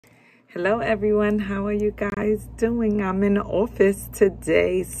Hello everyone, how are you guys doing? I'm in the office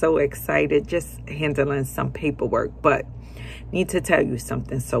today, so excited, just handling some paperwork, but need to tell you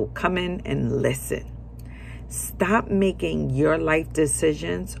something, so come in and listen. Stop making your life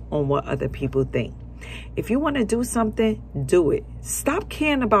decisions on what other people think. If you want to do something, do it. Stop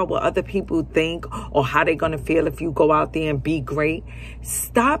caring about what other people think or how they're going to feel if you go out there and be great.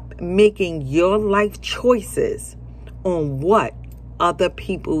 Stop making your life choices on what other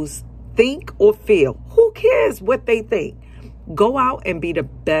people's think or feel. Who cares what they think? Go out and be the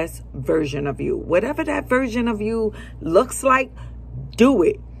best version of you. Whatever that version of you looks like, do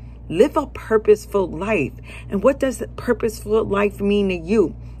it. Live a purposeful life. And what does purposeful life mean to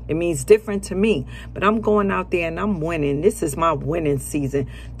you? It means different to me. But I'm going out there and I'm winning. This is my winning season.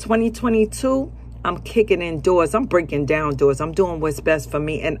 2022, I'm kicking in doors. I'm breaking down doors. I'm doing what's best for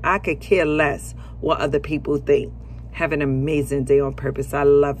me. And I could care less what other people think. Have an amazing day on purpose. I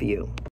love you.